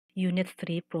Unit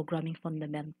 3, Programming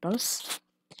Fundamentals.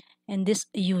 And this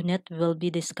unit will be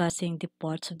discussing the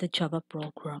parts of the Java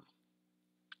program.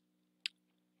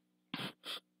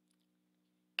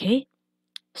 Okay,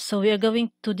 so we are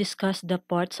going to discuss the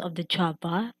parts of the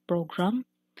Java program.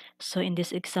 So in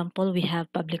this example, we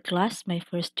have public class, my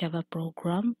first Java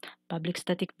program, public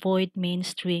static void, main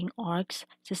string, args,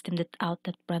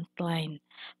 system.out.println.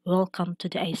 Welcome to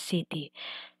the ICT.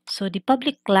 So the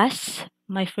public class,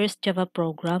 my first Java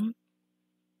program,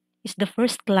 is the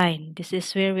first line. This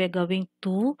is where we're going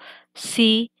to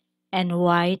see and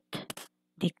write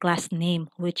the class name,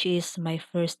 which is my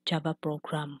first Java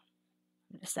program.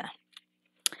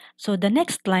 So the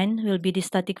next line will be the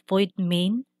static void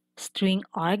main string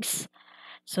args.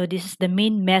 So this is the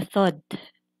main method,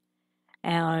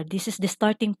 or this is the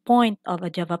starting point of a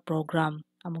Java program.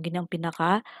 Amo ginang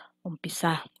pinaka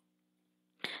umpisa.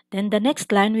 Then the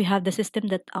next line, we have the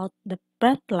system.out the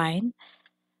print line.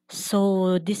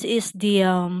 So this is the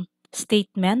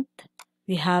statement.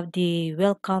 We have the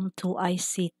welcome to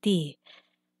ICT.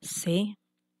 See?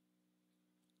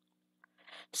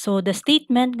 So the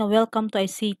statement na welcome to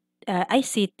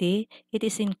ICT, it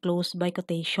is enclosed by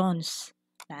quotations.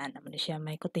 Naman siya,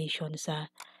 may quotations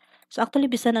sa. So actually,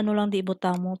 bisan ano lang di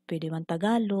ibutang mo, pwede man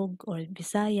Tagalog or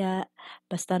Bisaya,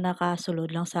 basta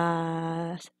nakasulod lang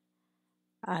sa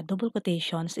double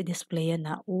quotations, i-display yan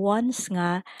na. Once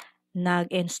nga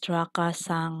nag-instruct ka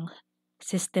sang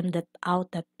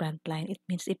system.out.println, it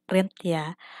means i-print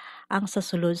ya ang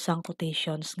sasulod sang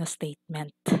quotations nga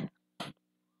statement.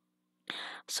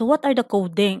 So what are the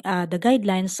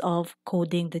guidelines of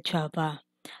coding the Java?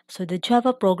 So the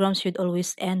Java program should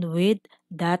always end with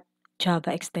that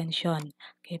Java extension.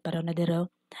 Okay, para na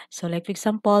dito. So like for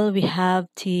example, we have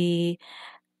the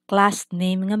class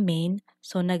name nga main,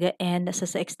 so naga-end sa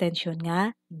extension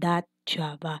nga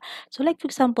 .java. So like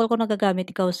for example, kung nagagamit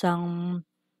ikaw sang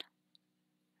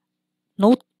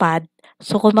notepad,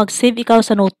 so kung mag-save ikaw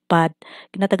sa notepad,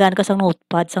 ginatagaan ka sa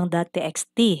notepad sang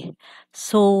 .txt.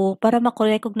 So para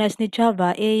ma-recognize ni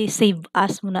Java, save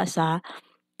as muna sa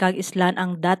kag islan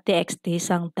ang .txt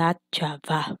sang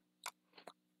 .java.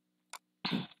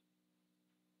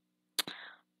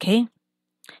 Okay?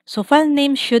 So file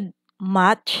name should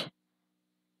match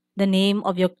the name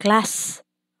of your class.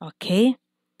 Okay?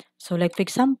 So like for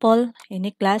example,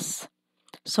 any class,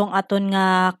 so ang aton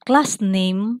nga class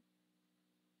name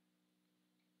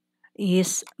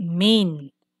is main.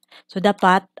 So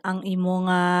dapat ang imo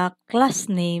nga class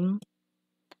name,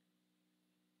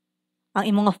 ang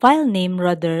imo nga file name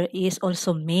rather is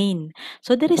also main.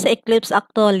 So there is Eclipse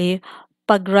actually,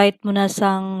 pag write mo na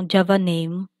sang Java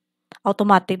name,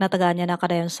 automatic na tagaan niya na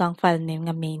kadayon sang file name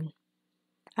nga main.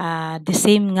 The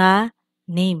same nga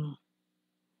name.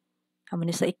 Amo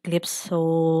ni sa Eclipse. So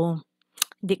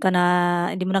hindi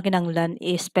mo na kinahanglan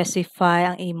i-specify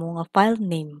ang imo nga file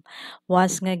name.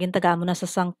 Once nga gintagaan mo na sa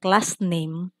sang class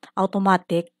name,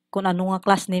 automatic kung ano nga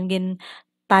class name gin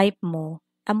type mo,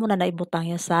 amo na naibutang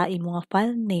yan sa imo nga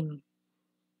file name.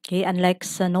 Okay, unlike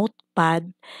sa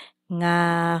notepad nga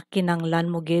kinanglan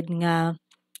mo gid nga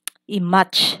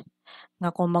i-match nga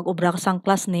kung mag-obra ka sang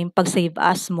class name, pag save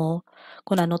as mo,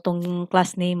 kung ano tong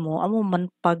class name mo, amo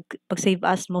man pag save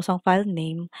as mo sang file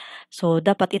name, so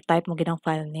dapat i-type mo gid ang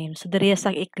file name. So diri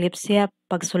sang Eclipse siya,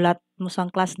 pag sulat mo sang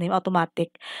class name,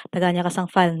 automatic taga niya ka sang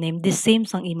file name, the same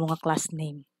sang imo nga class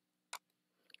name.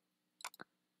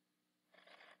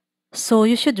 So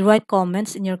you should write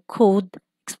comments in your code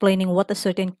explaining what a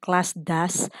certain class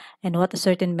does and what a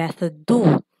certain method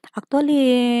do.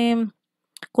 Actually,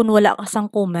 kung wala ka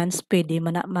sang comments, pwede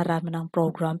marami ng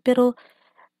program. Pero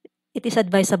it is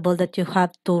advisable that you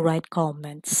have to write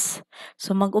comments.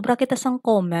 So mag-ubra kita sang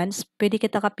comments, pwede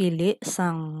kita kapili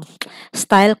sang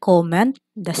style comment,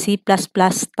 the C++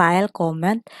 style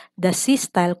comment, the C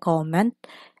style comment,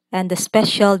 and the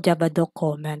special Javadoc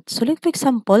comment. So like for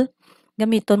example,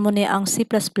 gamiton mo ni ang C++,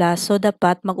 so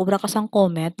dapat mag-ubra ka sang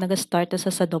comment, nag-start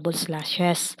sa double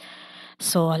slashes.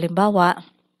 So halimbawa,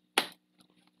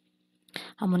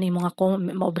 amo ni mga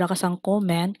maubra ka sang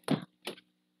comment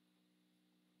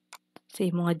sa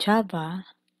imo nga Java.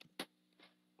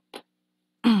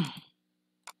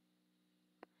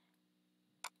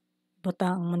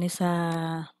 Butang mo ni sa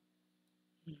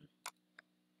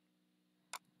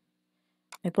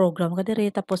may program ka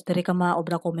diri, tapos diri ka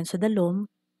maobra comment sa dalom.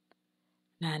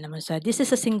 Na naman sa this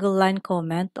is a single line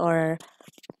comment, or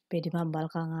pwede mambal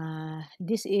ka nga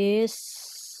this is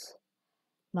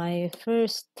my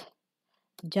first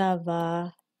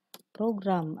Java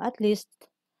program. At least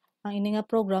ang ini nga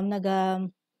program naga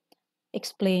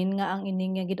explain nga ang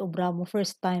ini nga ginobra mo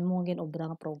first time mo ginobra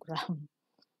nga program.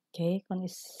 Okay, kung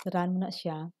is-run mo na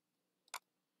siya,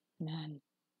 Nan.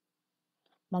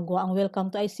 Magwa ang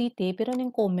welcome to ICT, pero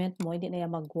ning comment mo, hindi na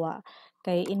yan magwa.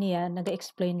 Kay iniya,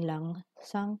 naga-explain lang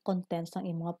sang contents ng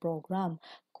imong program.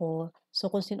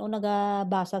 So, kung sino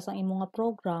nagabasa sang imong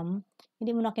program,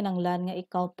 hindi mo na kinanglan nga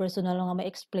ikaw personal nga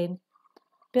ma-explain,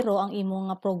 pero ang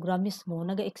imong program mismo,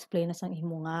 naga-explain na sang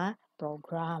imong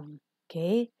program.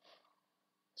 Okay?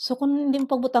 So, kung hindi mo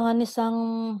pagbutangan ni sang,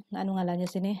 ano nga lang niya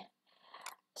sini,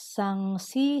 sang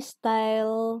C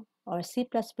style or C++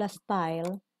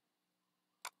 style,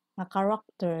 nga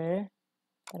character,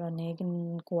 pero ni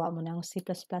kuha mo ng C++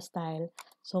 style.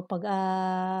 So, pag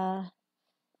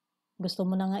gusto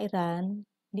mo na nga i-run,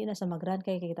 hindi na sa mag-run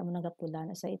kaya kita mo nagapula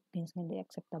na sa it means hindi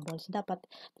acceptable. So, dapat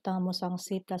butangan mo sang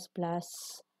C++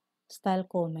 style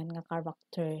comment nga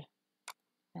character.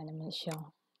 Yan naman siya.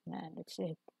 That's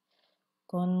it.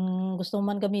 Kung gusto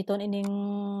mo man gamiton ining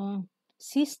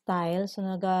C style, so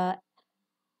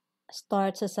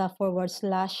start sa /*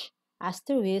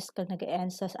 asterisk kag nag-end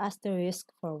sa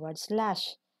asterisk //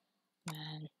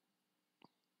 yan.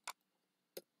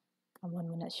 Amon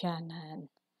mo na siya nan.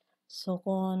 So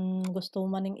kung gusto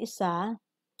mo maning isa,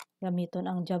 gamiton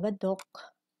ang javadoc,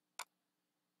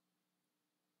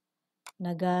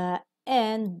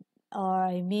 naga-end or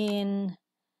I mean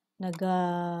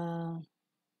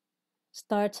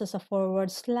start sa /,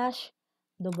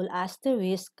 double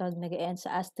asterisk kag nag-end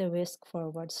sa asterisk /.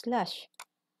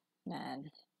 Nan.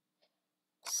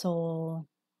 So,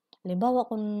 halimbawa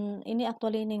kung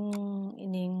actually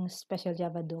ining special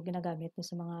javadoc ginagamit ni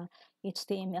sa mga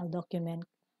HTML document,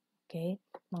 okay?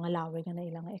 Mga lawig na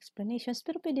ilang explanations,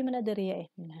 pero pwede man na diri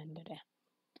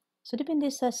So,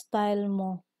 depende sa style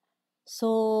mo.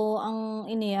 So, ang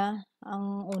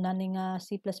una ning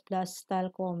C++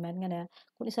 style comment nga na,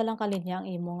 kung isa lang kalinya ang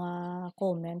imo nga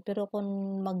comment, pero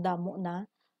kung magdamo na,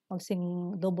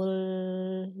 magsing double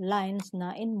lines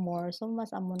na in more, so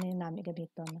mas amo ni nami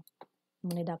gamiton.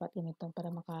 Amo ni dapat gamiton para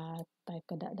maka-type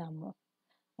ka damo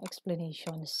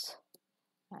explanations.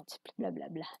 At blah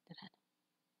blah blah.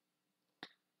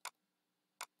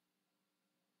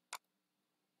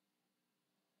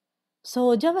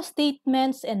 So, Java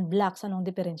statements and blocks, anong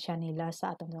diferensya nila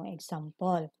sa atong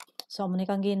example? So, amo ni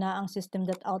kang gina ang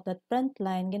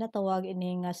system.out.println, ginatawag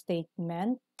ini nga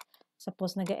statement.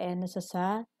 Suppose nag-end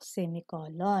sa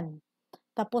semicolon.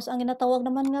 Tapos, ang ginatawag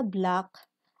naman nga block,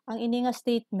 ang ini nga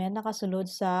statement nakasulod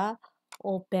sa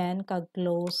open kag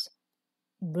close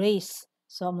brace.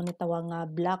 So, amo ni tawag nga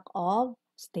block of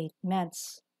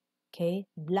statements. Okay?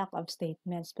 Block of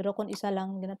statements. Pero kung isa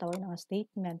lang ginatawag nga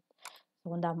statement, so,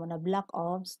 kung damo na block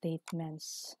of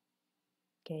statements.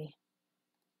 Okay.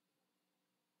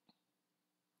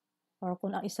 Or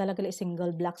kung ang isa lang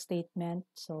single block statement,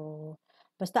 so,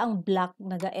 basta ang block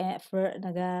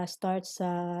naga-start sa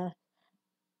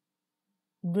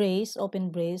brace,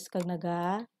 open brace, kag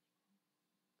naga-end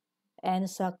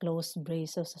sa close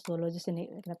brace. So, sa sulod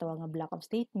yung tinatawag nga block of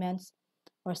statements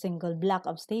or single block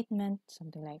of statement,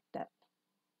 something like that.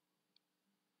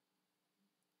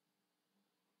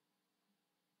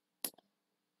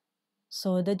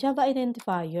 So, the Java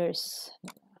identifiers.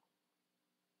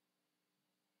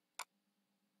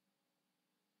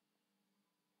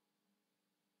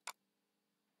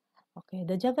 Okay,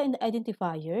 the Java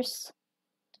identifiers.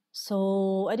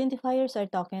 So, identifiers are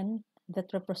tokens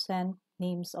that represent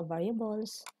names of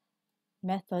variables,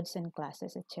 methods, and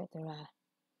classes, etc.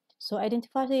 So,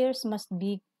 identifiers must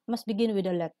begin with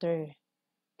a letter.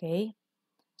 Okay?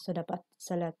 So, dapat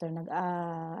sa letter,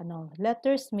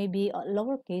 letters may be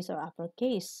lowercase or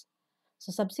uppercase. So,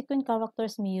 subsequent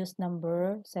characters may use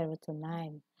number 0 to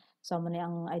 9. So, amo ni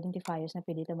ang identifiers na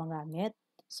pwede ito magamit.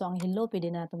 So, ang hello,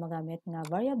 pwede na ito magamit nga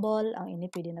variable. Ang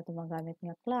ini, pwede na ito magamit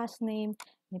nga class name.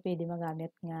 Ini, pwede magamit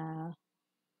nga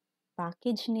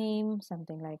package name,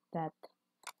 something like that.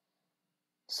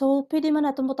 So, pwede man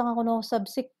natin butang ako no,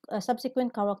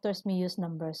 subsequent characters may use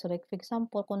numbers. So, like, for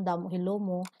example, kung damo hello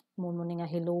mo nga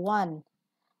hello 1.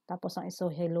 Tapos, ang iso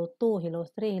hello 2, hello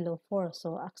 3, hello 4.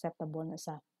 So, acceptable na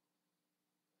sa.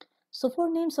 So,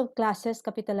 for names of classes,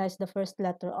 capitalize the first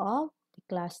letter of the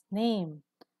class name.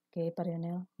 Okay, pareho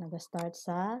na nag-start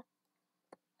sa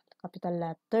capital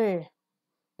letter.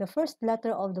 The first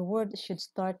letter of the word should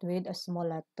start with a small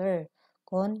letter.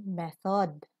 Kon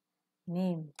method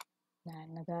name.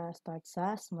 Nag-start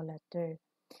sa small letter.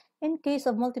 In case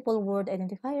of multiple word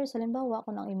identifiers, halimbawa,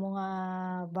 kung ang imong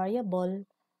variable,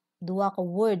 duwa ka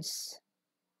words.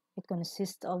 It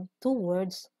consists of 2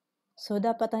 words. So,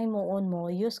 dapat ang himuon mo,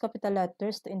 use capital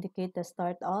letters to indicate the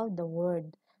start of the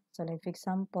word. So, like for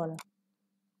example,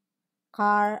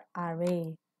 car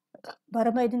array. Para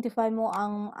ma-identify mo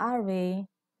ang array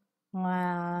nga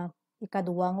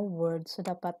ikaduwang word, so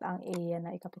dapat ang A yan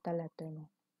na i-capital letter mo.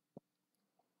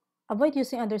 Avoid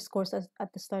using underscores at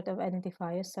the start of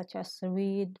identifiers such as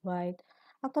read, write.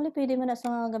 Actually, pwede mo na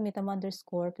sa gamitan mo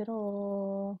underscore, pero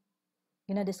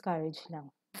gina-discourage lang.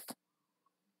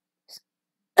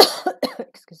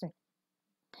 Excuse me.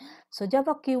 So,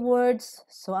 Java keywords.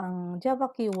 So, ang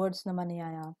Java keywords naman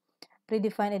niya,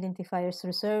 predefined identifiers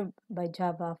reserved by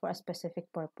Java for a specific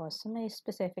purpose. So, may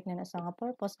specific na sa nga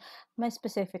purpose, may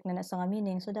specific na sa nga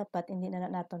meaning. So, dapat hindi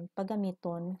na natin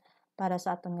paggamiton para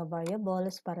sa aton nga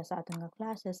variables, para sa aton nga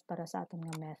classes, para sa aton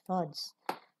nga methods.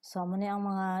 So, muna ang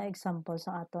mga examples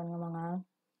ng aton nga mga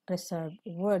reserved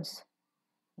words.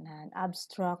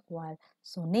 Abstract, while.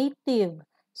 So, native.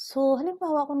 So,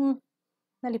 halimbawa kung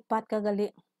nalipat ka gali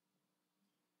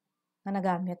na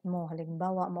nagamit mo.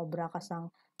 Halimbawa, maobra ka sang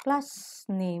class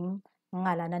name ng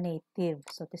ngalan na native.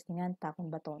 So, testingan ta kung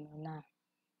bato na.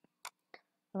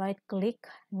 Right click,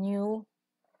 new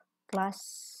class.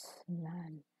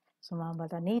 Yan. So, mga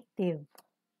bata native.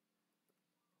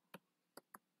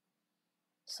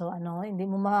 So, hindi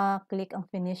mo ma-click ang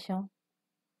finish yung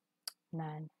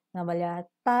nan. Nabalya,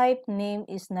 type name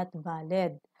is not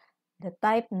valid. The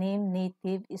type name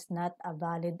native is not a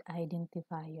valid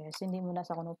identifier. So, hindi mo na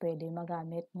sa kuno pwede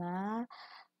magamit nga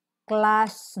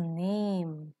class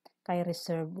name kay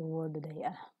reserved word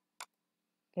daya.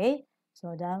 Okay?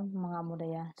 So, mga amo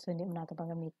daya. So, hindi mo natin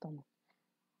pagamiton.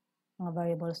 Mga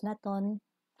variables naton,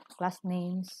 class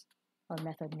names, or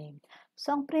method name.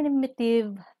 So, ang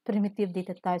primitive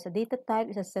data types. A data type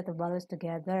is a set of values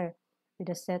together with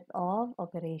a set of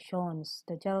operations.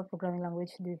 The Java programming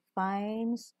language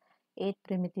defines 8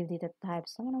 primitive data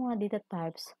types. Ang mga data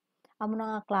types, ang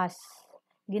mga class,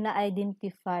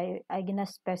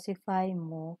 gina-specify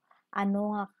mo ano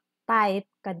nga type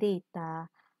ka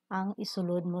data ang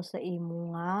isulod mo sa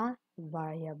imo nga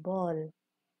variable.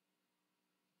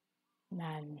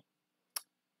 Nan.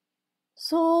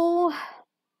 So,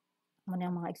 muna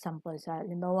ang mga example sa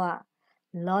halimbawa,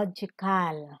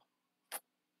 logical.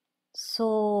 So,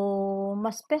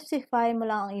 ma-specify mo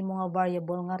lang ang imo nga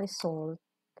variable nga result.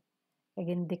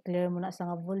 Again, declare mo na sa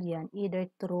nga boolean, either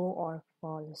true or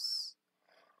false.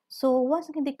 So,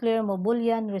 once declare mo,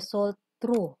 boolean result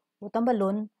true. Butang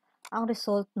balon, ang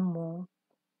result mo,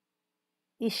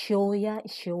 i-show.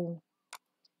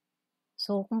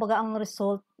 So, kumbaga ang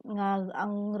result nga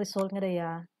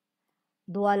daya,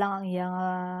 duwa lang ang iyang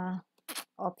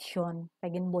option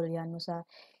kay boolean mo sa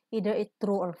either it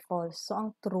true or false. So,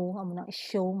 ang true, amo nang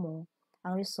i-show mo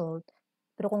ang result.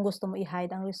 Pero kung gusto mo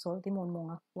i-hide ang result, mo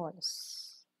nga false.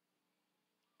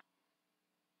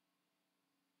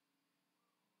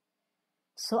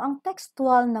 So, ang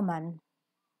textual naman,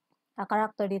 a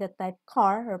character data type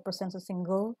char represents a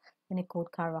single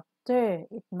Unicode character.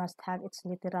 It must have its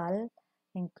literal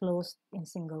enclosed in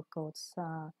single quotes.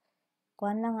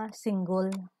 Kuan lang single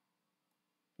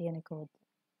Unicode.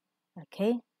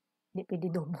 Okay? Di pwede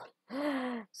double.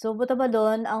 So, buta ba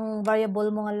doon, ang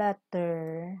variable mo nga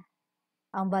letter,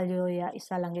 ang value ya,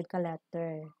 isa lang yun ka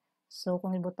letter. So,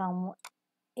 kung ibutang mo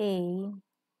A,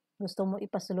 gusto mo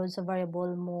ipasulod sa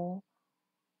variable mo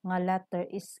nga letter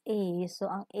is A, so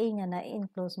ang A nga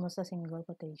na-enclose mo sa single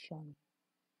quotation.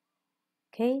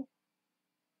 Okay?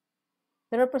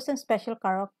 They represent special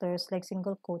characters like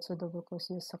single quotes or double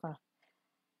quotes use ka.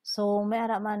 So, may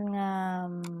araman nga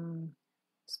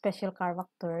special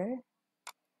character.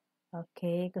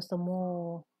 Okay, gusto mo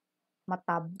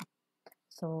matab.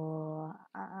 So,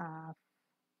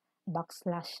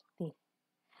 backslash T.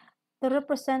 To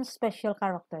represent special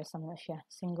characters, ano siya?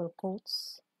 Single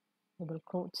quotes, double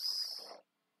quotes.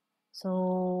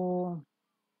 So,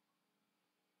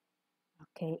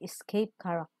 okay, escape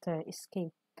character,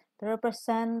 escape. To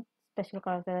represent special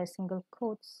character like single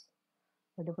quotes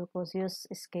or double quotes, use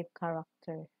escape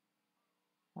character.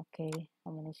 Okay,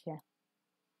 ano na siya?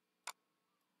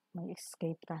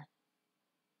 Mag-escape ka.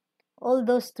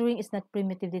 Although string is not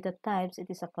primitive data types, it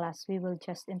is a class. We will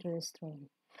just introduce string.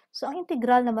 So, ang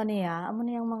integral naman niya, amo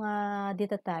na yung mga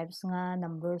data types nga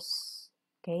numbers.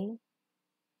 Okay?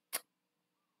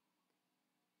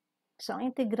 So, ang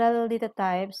integral data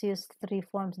types use 3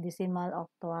 forms, decimal,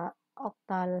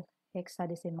 octal,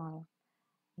 hexadecimal.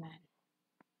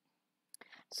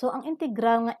 So, ang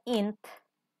integral nga int,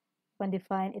 when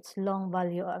define its long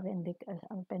value of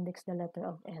appendix the letter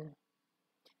of L.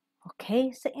 Okay,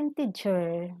 sa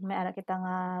integer, may ara kita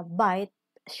nga byte,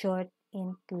 short,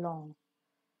 int, long.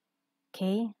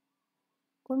 Okay?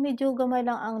 Kung medyo gamay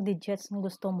lang ang digits na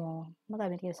gusto mo,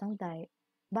 magamit kayo sang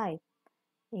byte.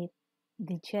 8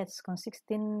 digits. Kung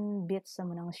 16 bits sa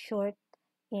mo ng short,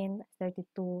 int,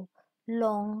 32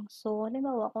 long. So,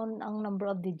 halimbawa kung ang number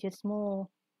of digits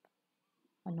mo,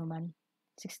 ano man,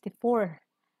 64.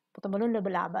 Puto balon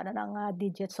laba-laba na nga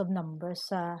digits of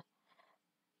numbers sa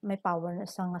may power na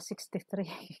sa nga 63.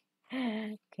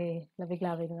 Okay,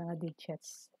 labig-labig na nga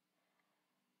digits.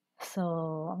 So,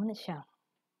 ano na siya.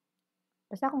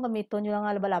 Basta akong gamiton yung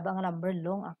nga laba-laba nga number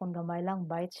long, akong gamay lang,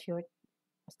 bytes short,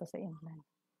 basta sa England.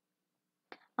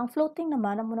 Ang floating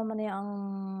naman, amo naman ang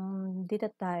data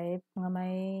type nga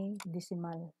may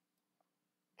decimal.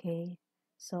 Okay,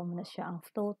 so muna siya ang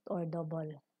float or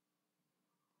double.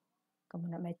 Kamo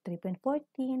na may 3.14,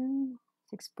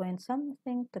 6 point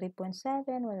something, 3.7,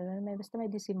 wala may basta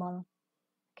may decimal.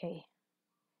 Okay.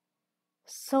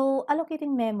 So,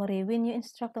 allocating memory. When you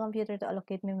instruct the computer to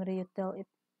allocate memory, you tell it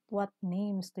what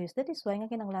names to use. That is why nga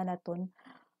kinanglan naton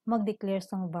mag-declare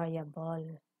sang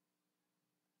variable.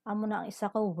 Amo na ang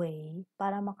isa ka way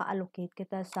para maka-allocate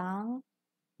kita sang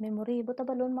memory. Buta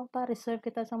balon magpa-reserve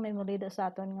kita sang memory da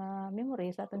sa aton nga memory,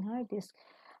 sa aton hard disk.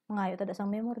 Mangayo ta da sang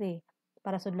memory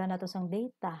para sudlan nato sang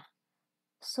data.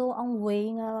 So, ang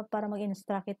way nga para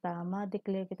mag-instruct kita,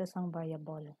 ma-declare kita sang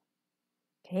variable.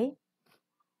 Okay?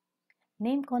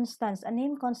 Name constants. A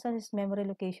name constant is memory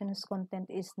location whose content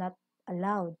is not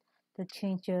allowed to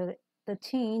change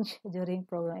during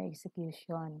program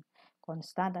execution.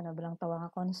 Constant, ano ba lang tawag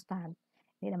nga constant?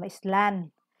 Hindi na ma-slan.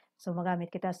 So,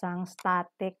 magamit kita sang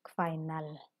static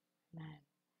final.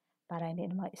 Para hindi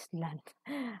na ma-slan.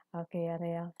 Okay,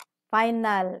 area.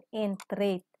 Final int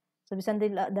rate. So, bisan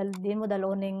din mo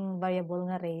daloning variable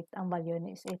nga rate, ang value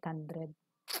ni is 800.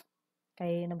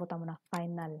 Kaya nabutan mo na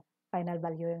final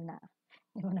value na.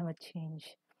 Hindi mo na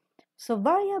ma-change. So,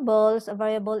 variables, a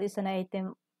variable is an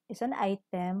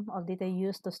item of data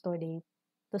used to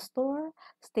store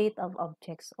state of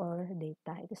objects or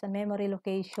data. It is a memory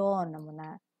location. Amo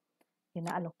na,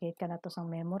 ina-allocate ka na to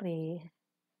sang memory.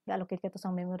 I-allocate ka to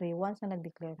sang memory once na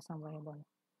nag-declare ka sang variable.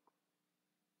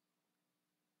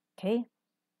 Okay?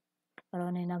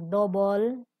 Pero na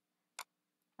nag-double,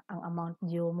 ang amount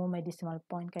due mo may decimal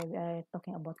point kay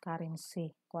talking about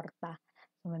currency, kwarta.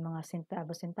 So, may mga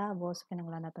centavos,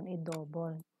 kinanglan natin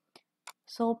i-double.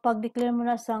 So, pag-declare mo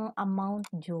na sang amount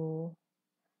due,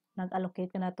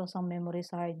 nag-allocate ka na to sang memory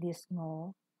sa hard disk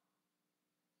mo,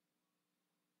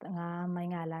 nga may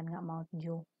ngalan nga amount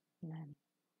due.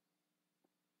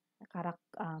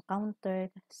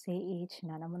 Counter, ch,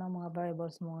 na naman ang mga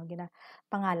variables mo,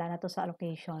 pangalan na to sa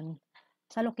location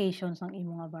sang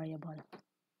imo nga variable.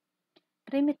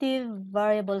 Primitive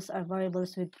variables are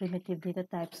variables with primitive data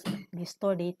types. They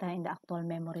store data in the actual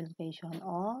memory location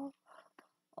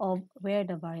of where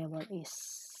the variable is.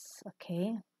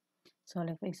 Okay? So,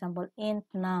 like for example, int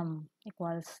num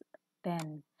equals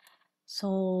 10.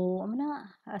 So,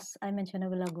 as I mentioned a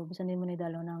while ago, bisan din mo ni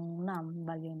dalo ng num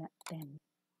value na 10.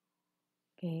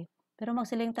 Okay? Pero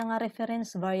magsiling ta nga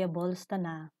reference variables ta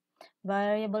na.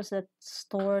 Variables that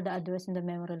store the address in the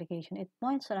memory location. It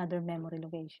points to another memory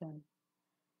location.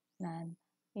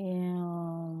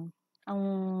 Ang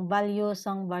value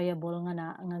sang variable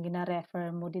nga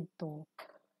gina-refer mo dito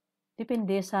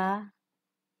depende sa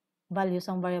value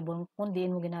sang variable kung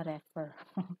diin mo gina-refer.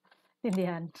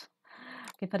 Tindihan.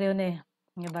 Okay, pareho ni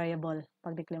nga variable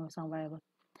pag declare mo sang variable.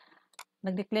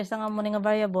 Nag-declare sa nga mo nga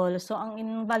variable, so ang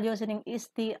in value sining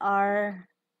str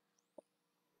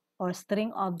or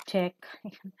string object.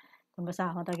 Kung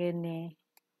basa ko tagin ni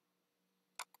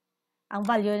ang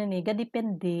value ni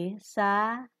gadepende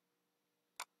sa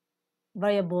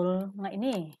variable nga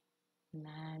ini.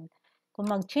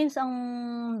 Kung mag-change ang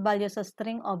value sa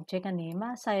string object ani,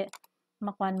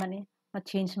 makuan man ni,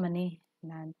 ma-change man ni.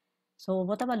 So,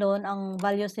 buta balon ang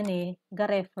values ni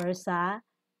ga-refer sa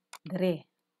dire.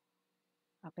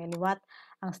 Okay, liwat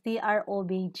ang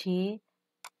strobg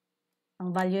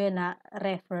ang value na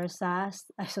refer sa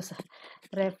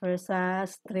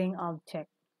string object.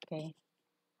 Okay.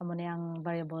 Amo na ang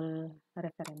variable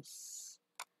reference.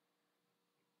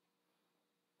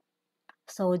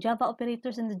 So, Java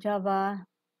operators in the Java,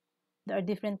 there are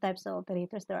different types of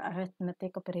operators. There are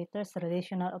arithmetic operators,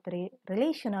 relational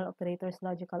operators,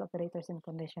 logical operators, and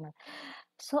conditional.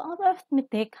 So, ang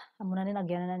arithmetic, amo na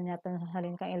agyanan na natin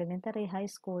halin kang elementary, high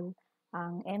school,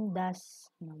 ang MDAS,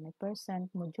 may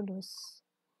percent, modulus.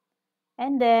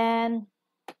 And then,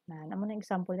 amo na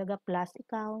example, ga plus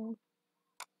ikaw,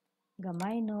 ga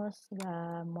minus,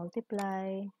 ga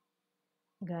multiply,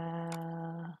 ga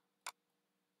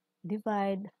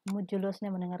divide, modulus na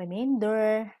mo nga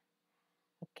remainder.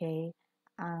 Okay.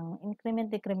 Ang increment,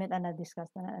 decrement, na-discuss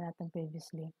na natin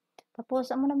previously. Tapos,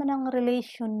 amo naman ang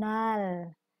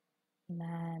relational.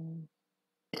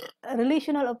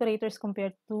 Relational operators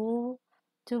compared to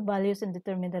Two values and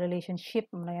determine the relationship.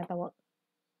 Ano yung tawag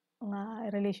nga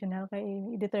relational kay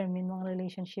i-determine mo ang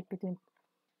relationship between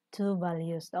two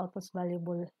values. The outputs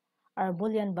valuable are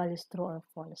Boolean values true or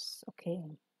false. Okay.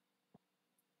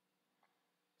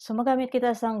 So magamit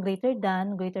kita sang greater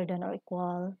than or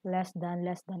equal, less than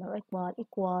or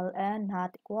equal, and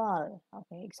not equal.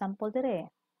 Okay, example dire.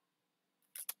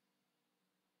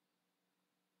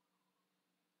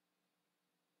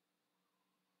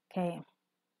 Okay.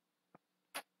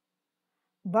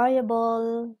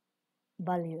 Variable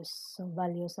values. So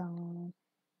values ang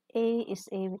A is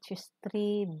A, which is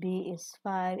 3, B is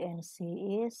 5, and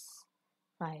C is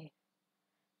 5.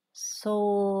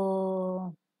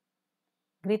 So,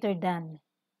 greater than.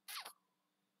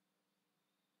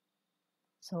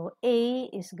 So,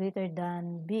 A is greater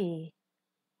than B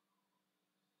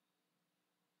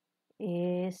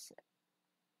is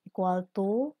equal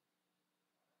to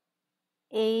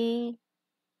A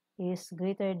is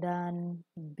greater than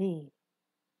B.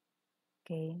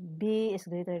 Okay, B is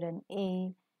greater than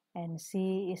A and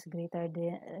C is greater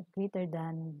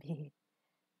than B.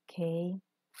 Okay,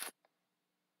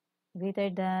 greater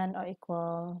than or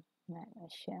equal na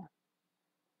siya.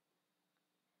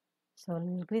 So,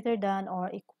 greater than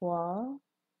or equal,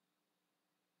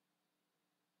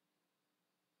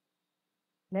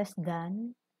 less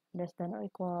than or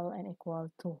equal, and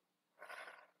equal to.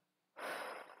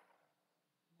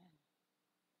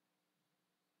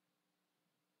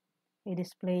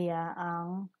 I-display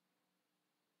ang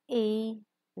A,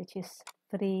 which is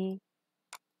 3,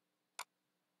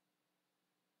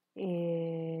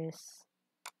 is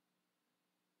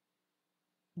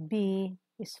B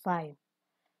is 5.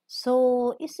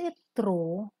 So, is it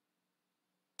true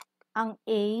ang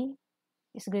A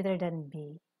is greater than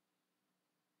B?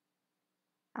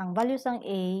 Ang values ng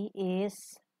A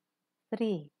is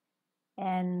 3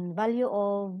 and value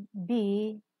of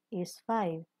B is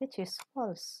 5, which is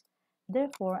false.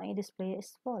 Therefore, ang i-display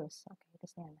is false. Okay,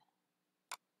 tapos na yan.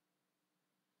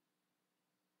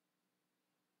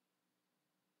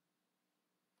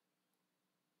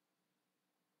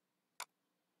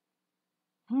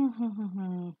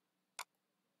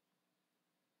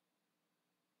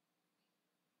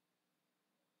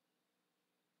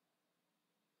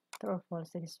 True or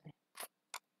false i-display.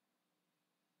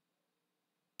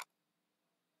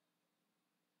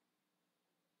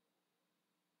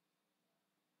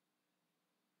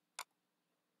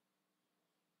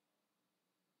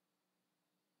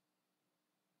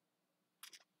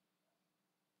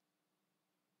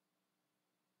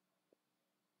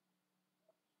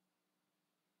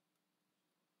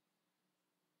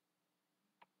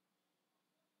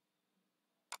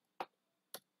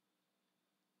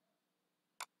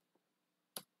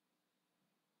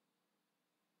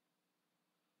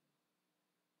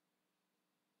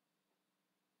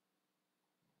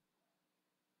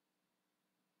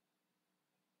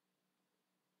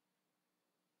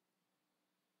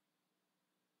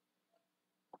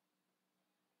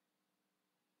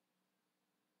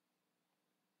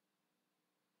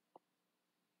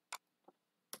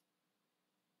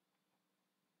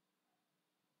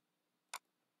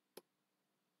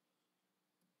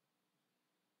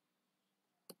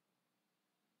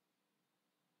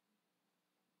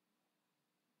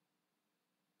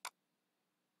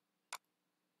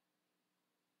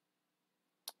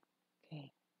 Okay.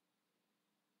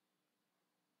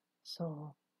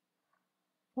 So,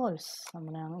 false.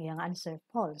 Amo nang iyang answer,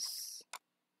 false.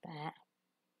 Ta.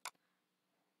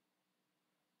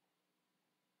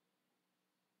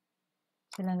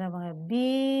 Sila na mga B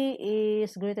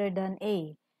is greater than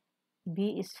A.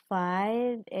 B is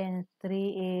 5 and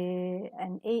 3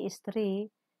 and A is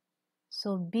 3.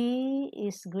 So B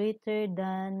is greater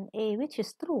than A, which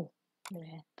is true.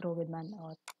 True with man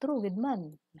o true with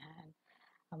man.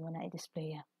 Amo na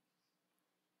i-display ya.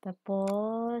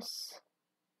 Tapos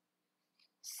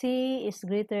C is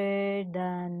greater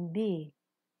than B.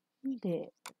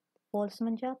 Hindi. False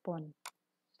man Japon.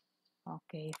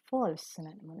 Okay, false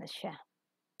na naman na siya.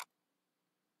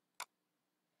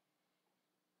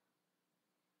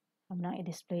 Amo nang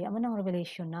i-display. Amo nang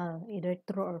relational. Either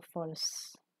true or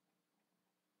false.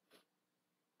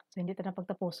 So, hindi ito na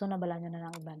pagtapuso. Nabala nyo na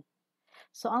lang iban.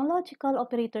 So, ang logical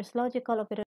operators.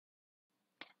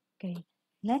 Okay.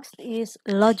 Next is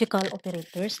logical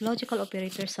operators. Logical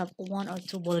operators have one or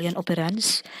two Boolean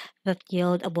operands that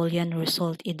yield a Boolean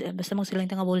result. Basta magsilang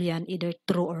nga Boolean, either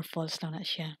true or false lang na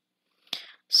siya.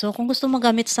 So, kung gusto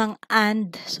magamit sang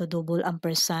AND, so double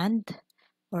ampersand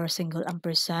or single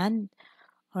ampersand,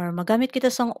 or magamit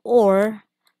kita sang OR,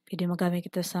 pwede magamit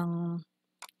kita sang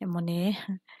emone.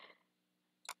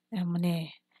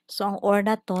 So, ang OR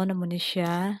na to, naman ni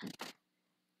siya,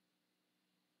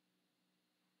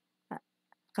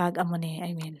 amo ni,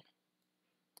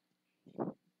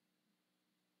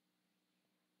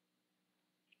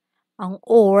 ang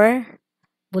OR,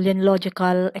 Boolean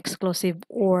logical exclusive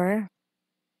OR,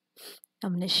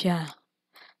 naman ni siya.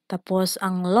 Tapos,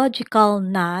 ang logical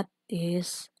NOT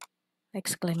is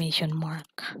exclamation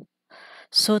mark.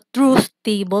 So, truth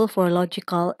table for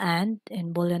logical and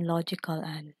Boolean logical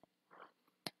and.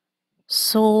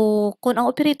 So, kung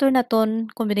ang operator na ton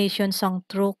combination sang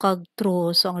true kag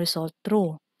true, so ang result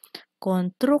true.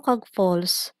 Kung true kag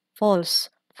false, false.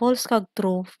 False kag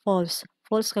true, false.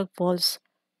 False kag false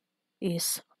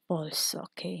is false.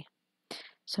 Okay.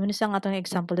 So, muna ang atong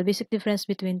example. The basic difference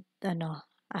between,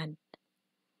 and.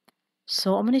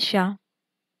 So, amo ni siya.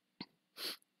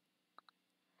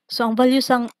 So, ang value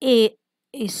sang A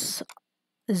is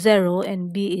 0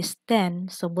 and B is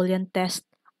 10. So, Boolean test,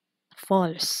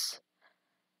 false.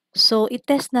 So,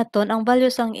 i-test naton ang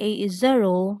values ang A is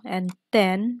 0 and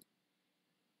 10.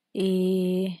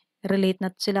 I-relate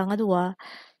nato sila nga duwa.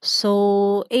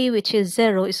 So, A which is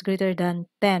 0 is greater than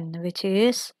 10, which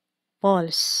is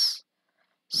false.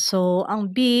 So,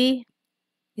 ang B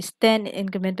is 10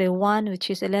 increment by 1,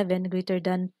 which is 11, greater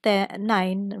than 9,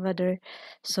 rather.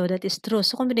 So, that is true.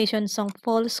 So, combination sang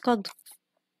false kag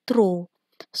true.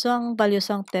 So, ang value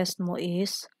sang test mo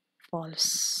is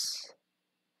false.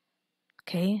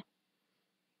 Okay?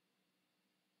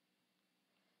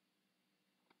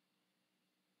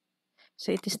 So,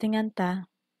 itistingan ta.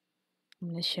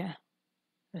 Ano siya?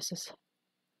 Versus.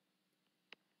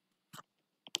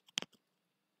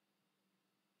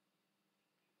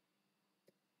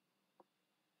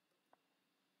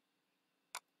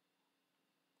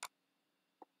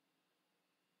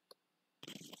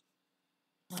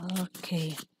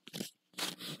 Okay.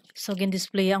 So,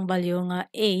 gin-display ang value nga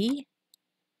A,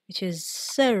 which is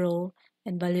 0,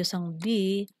 and value sang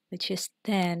B, which is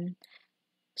 10.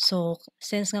 So,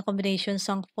 since nga combination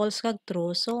sang false kag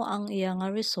true, so ang iya nga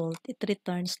result, it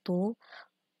returns to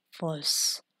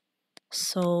false.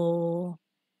 So,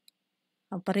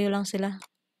 ang pareho lang sila.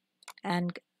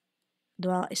 And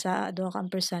duha ka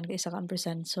ampersand, isa ka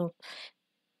ampersand. So,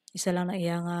 isa lang na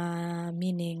iya nga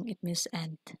meaning, it means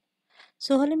and.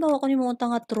 So, halimbawa kung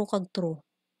himuunta nga true kag true.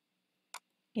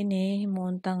 Ini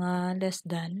himuunta nga less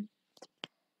than.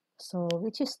 So,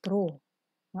 which is true.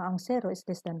 Nga ang 0 is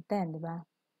less than 10, di ba?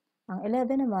 Ang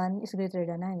 11 naman is greater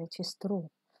than 9, which is true.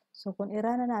 So, kung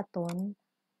irana naton,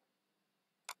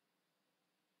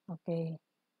 okay,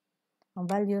 ang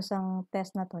value sang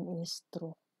test naton is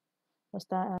true.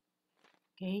 Basta,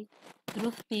 okay,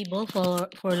 truth table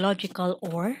for logical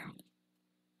OR.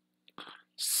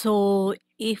 So,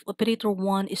 if operator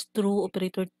 1 is true,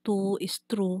 operator 2 is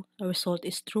true, the result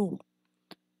is true.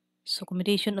 So,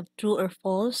 combination of true or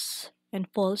false and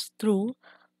false, true,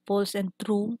 false and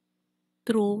true,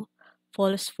 true,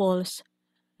 false, false,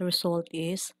 the result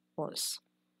is false.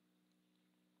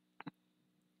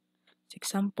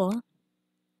 Example.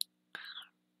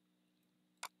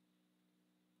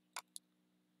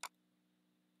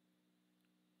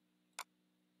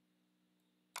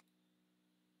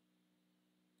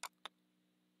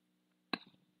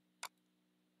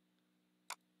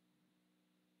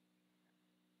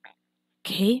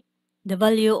 Okay, the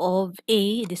value of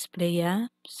A, display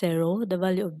 0, the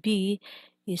value of B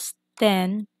is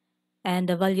 10, and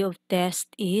the value of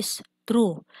test is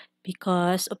true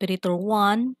because operator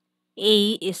 1, A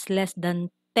is less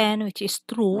than 10, which is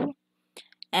true,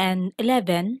 and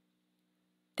 11,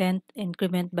 10th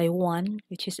increment by 1,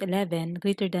 which is 11,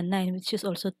 greater than 9, which is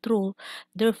also true.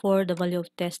 Therefore, the value of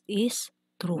test is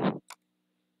true.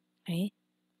 Okay?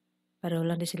 Pareho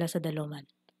lang din sila sa dalaman.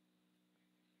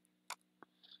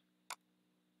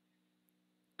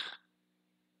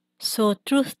 So,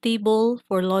 truth table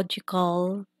for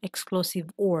logical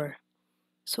exclusive OR.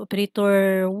 So,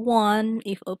 operator 1,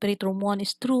 if operator 1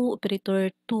 is true, operator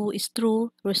 2 is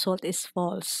true, result is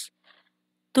false.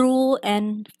 True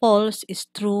and false is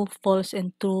true, false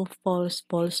and true, false,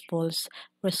 false, false,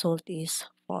 result is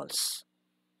false.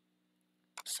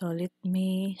 So, let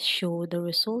me show the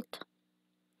result.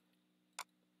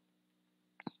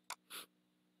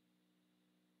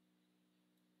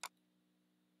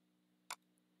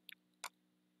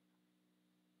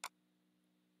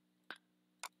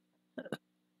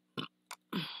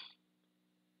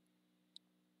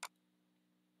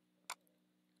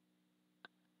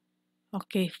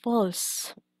 Okay,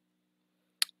 false.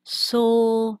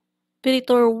 So,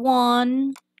 operator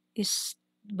 1 is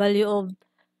value of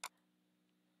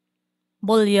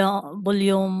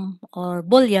Boolean or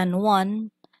Boolean 1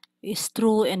 is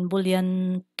true and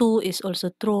boolean 2 is also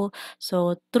true.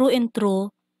 So true and true,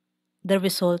 the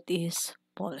result is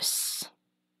false.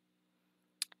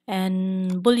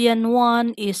 And boolean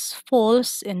 1 is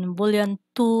false and boolean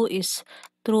 2 is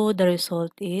true, the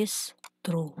result is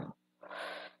true.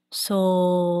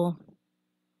 So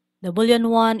the boolean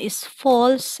 1 is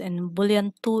false and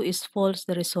boolean 2 is false,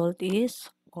 the result is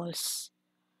false.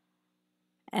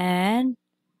 And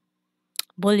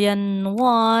boolean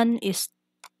 1 is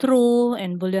true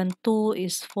and boolean 2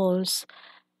 is false,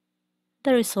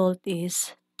 the result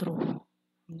is true.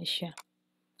 Ano siya?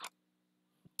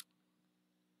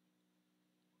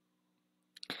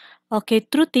 Okay,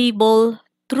 truth table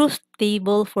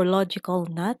for logical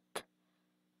NOT.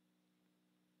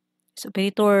 So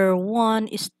operator 1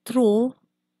 is true,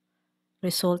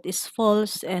 result is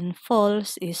false, and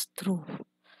false is true.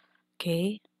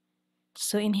 Okay,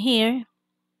 so in here,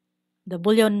 the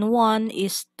boolean 1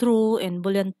 is true and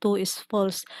boolean 2 is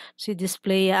false. So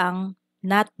display ang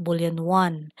not boolean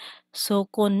 1. So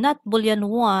kung not boolean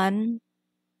 1,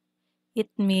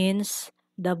 it means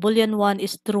the boolean 1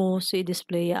 is true, so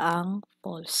i-display ang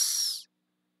false.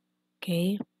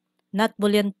 Okay? Not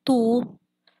boolean 2,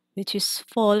 which is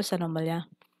false, ano ba yan?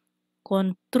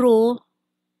 Kung true,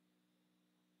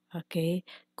 okay,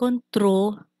 kung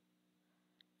true,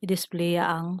 i-display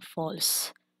ang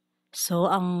false. So,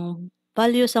 ang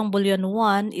values ang boolean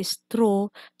 1 is true,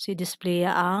 so i-display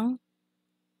ang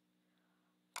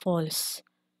false.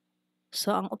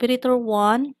 So, ang operator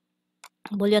 1,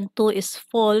 boolean 2 is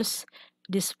false,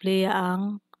 display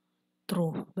ang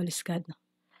true. Baliskad.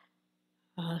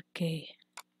 Okay,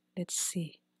 let's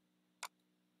see.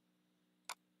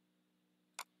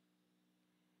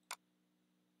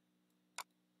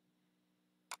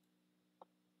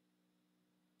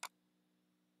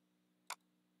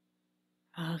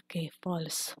 Okay,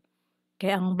 false.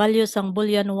 Kaya ang values ang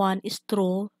boolean 1 is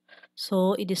true,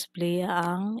 so i-display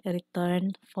ang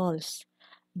return false.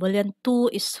 Boolean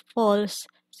 2 is false,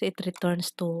 so it returns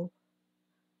to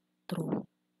true.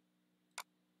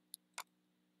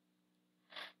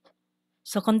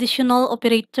 So conditional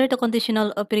operator, the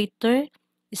conditional operator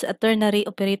is a ternary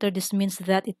operator. This means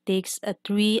that it takes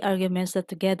three arguments that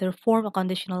together form a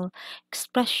conditional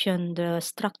expression. The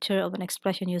structure of an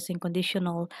expression using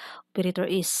conditional operator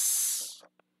is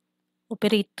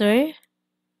operator.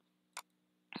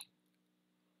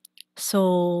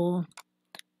 So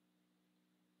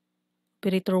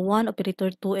operator 1,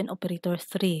 operator 2, and operator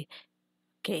 3.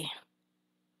 Okay.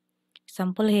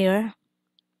 Example here.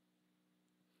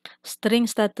 String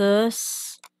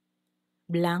status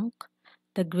blank.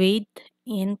 The grade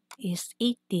int is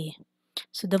 80.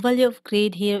 So the value of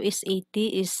grade here is 80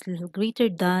 is greater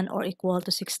than or equal to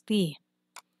 60.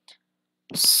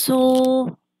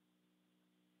 So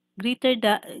greater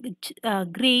than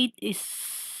grade is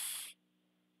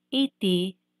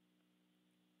 80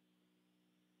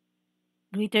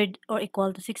 greater or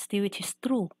equal to 60, which is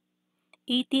true.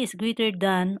 80 is greater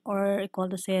than or equal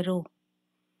to 0.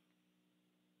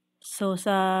 So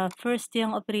sa first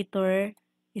yung operator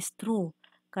is true.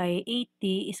 Kay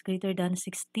 80 is greater than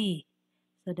 60.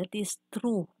 So that is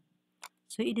true.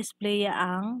 So i-display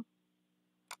ang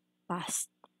past.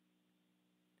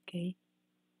 Okay.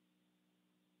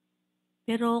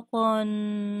 Pero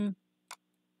kung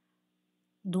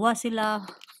dua sila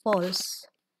false,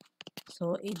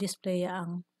 so i-display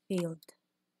ang failed.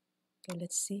 Okay,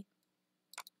 let's see.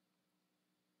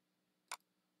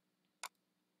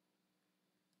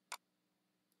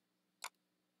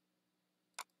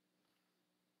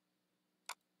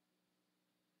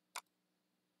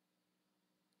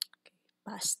 Okay,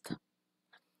 past.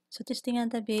 So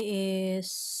testingan tabi is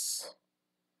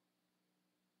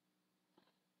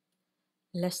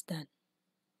less than.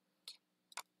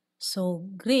 So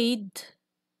grade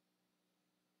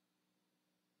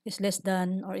is less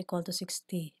than or equal to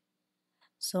 60.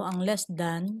 So ang less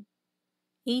than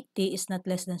 80 is not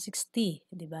less than 60,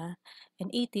 di ba?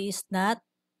 And 80 is not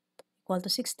equal to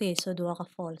 60, so duha ka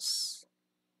false.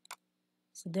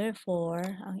 So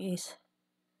therefore, ang is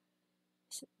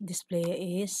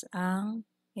display is ang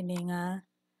ini nga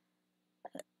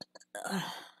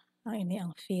ang ini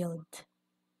ang field.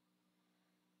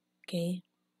 Okay?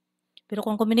 Pero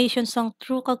kung combination sang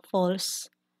true kag false,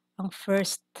 ang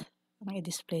first ang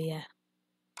i-display.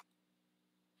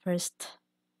 First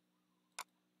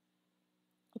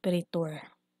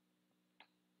operator.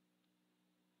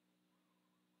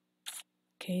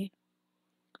 Okay?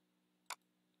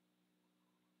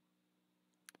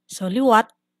 So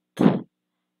liwat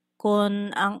kung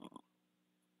ang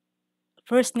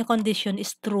first nga condition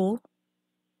is true,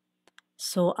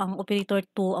 so ang operator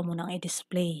 2 amo nang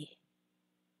i-display.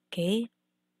 Okay?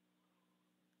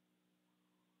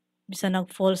 Bisan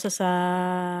nag-false sa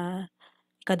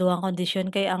ikaduhang condition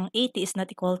kay ang 80 is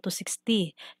not equal to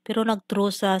 60. Pero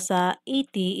nag-true sa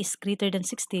 80 is greater than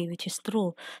 60, which is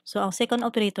true. So, ang second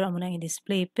operator amo na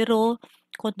i-display. Pero,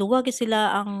 kung duwa gyud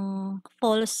sila ang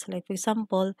false, like for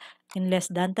example, in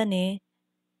less than tani,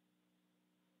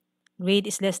 grade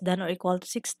is less than or equal to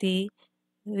 60,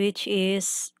 which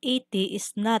is 80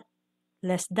 is not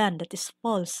less than, that is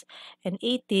false. And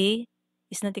 80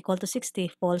 is not equal to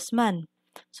 60, false man.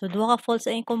 So, duha ka false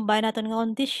ay combine natin nga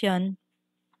condition.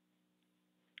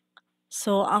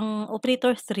 So, ang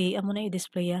operator 3, amo na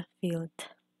i-display field.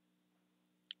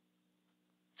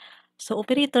 So,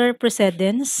 operator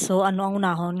precedence. So, ano ang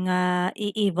unahon nga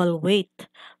i-evaluate?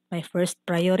 May first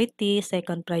priority,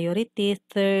 second priority,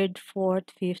 third,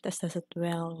 fourth, fifth, hasta sa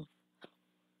 12.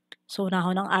 So,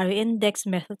 unahon ang array index,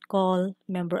 method call,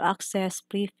 member access,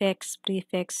 prefix,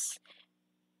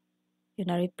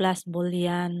 unary plus,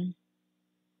 boolean,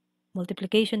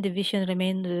 multiplication, division,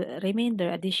 remainder,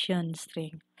 addition,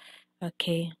 string.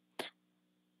 Okay.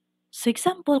 So,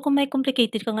 example, kung may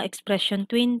complicated ka nga expression,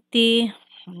 20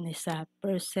 is a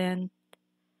percent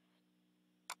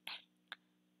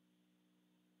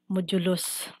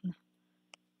modulus.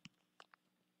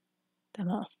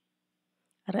 Tama.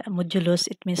 Modulus,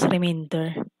 it means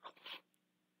remainder.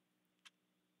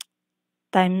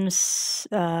 Times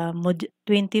 20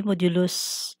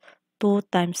 modulus 2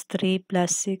 times 3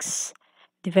 plus 6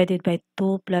 divided by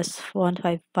 2 plus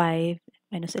 155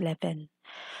 minus 11.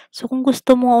 So, kung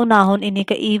gusto mo unahon ini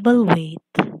ka-evaluate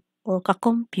or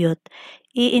ka-compute,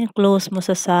 i-enclose mo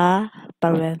sa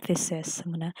parenthesis.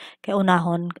 Kaya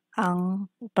unahon ang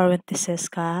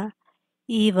parenthesis ka,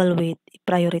 i-evaluate,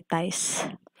 i-prioritize.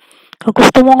 Kung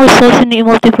gusto mong results ni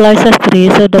i-multiply sa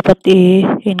 3, so dapat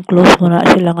i-enclose mo na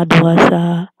sila nga duha sa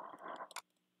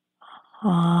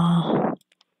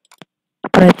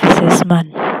parenthesis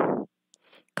man.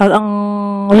 Kag ang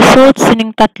results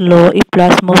sining tatlo,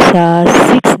 i-plus mo sa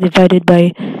 6 divided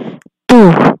by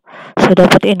 2. So,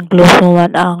 dapat enclose mo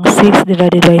man ang 6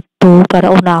 divided by 2 para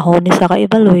unahon ni sa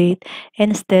ka-evaluate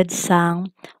instead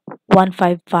sang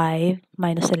 155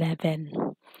 minus 11.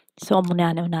 So, amo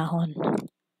na unahon.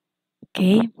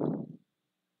 Okay?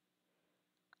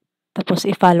 Tapos,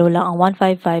 i-follow lang ang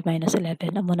 155 minus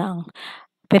 11. Amo na ang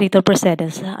operator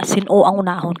precedence. As in, O ang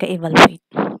unahon ka-evaluate.